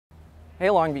Hey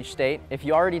Long Beach State, if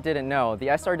you already didn't know, the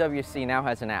SRWC now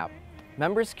has an app.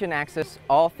 Members can access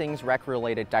all things rec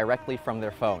related directly from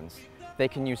their phones. They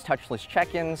can use touchless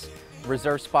check-ins,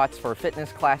 reserve spots for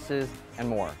fitness classes, and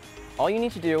more. All you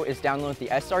need to do is download the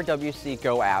SRWC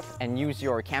GO app and use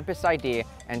your campus ID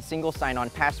and single sign-on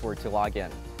password to log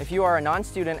in. If you are a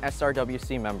non-student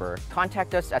SRWC member,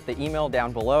 contact us at the email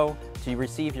down below to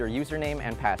receive your username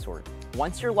and password.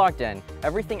 Once you're logged in,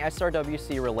 everything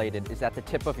SRWC related is at the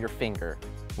tip of your finger.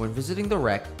 When visiting the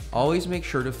rec, always make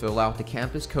sure to fill out the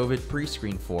campus COVID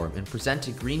pre-screen form and present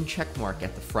a green checkmark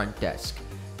at the front desk.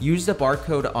 Use the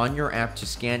barcode on your app to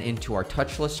scan into our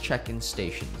touchless check-in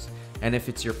stations. And if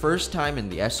it's your first time in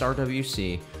the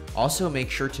SRWC, also make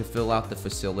sure to fill out the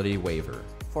facility waiver.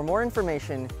 For more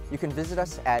information, you can visit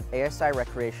us at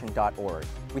asirecreation.org.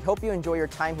 We hope you enjoy your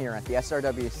time here at the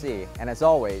SRWC, and as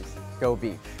always, go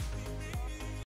Beach!